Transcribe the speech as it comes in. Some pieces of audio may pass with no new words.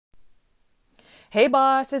Hey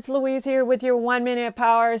boss, it's Louise here with your 1 minute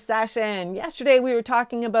power session. Yesterday we were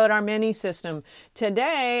talking about our mini system.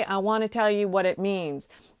 Today I want to tell you what it means.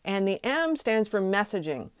 And the M stands for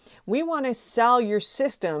messaging. We want to sell your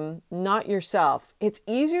system, not yourself. It's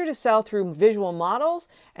easier to sell through visual models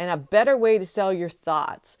and a better way to sell your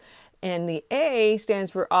thoughts. And the A stands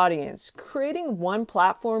for audience, creating one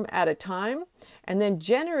platform at a time and then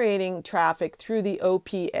generating traffic through the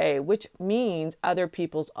OPA, which means other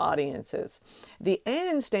people's audiences. The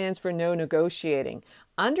N stands for no negotiating,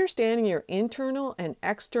 understanding your internal and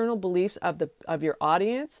external beliefs of your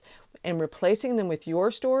audience and replacing them with your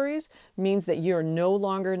stories means that you're no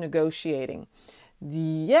longer negotiating.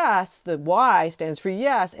 The Y stands for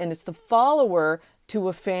yes, and it's the follower to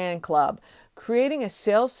a fan club, creating a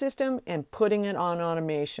sales system and putting it on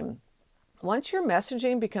automation. Once your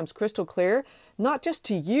messaging becomes crystal clear, not just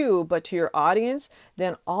to you, but to your audience,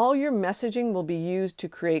 then all your messaging will be used to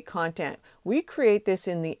create content. We create this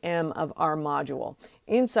in the M of our module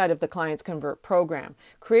inside of the Clients Convert program.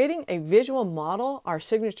 Creating a visual model, our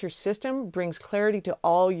signature system, brings clarity to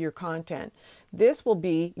all your content. This will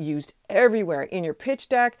be used everywhere in your pitch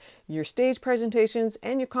deck, your stage presentations,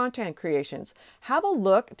 and your content creations. Have a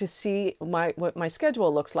look to see what my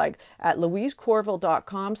schedule looks like at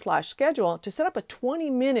louisecorville.com/schedule to set up a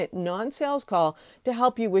 20-minute non-sales call to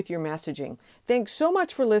help you with your messaging. Thanks so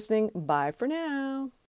much for listening. Bye for now.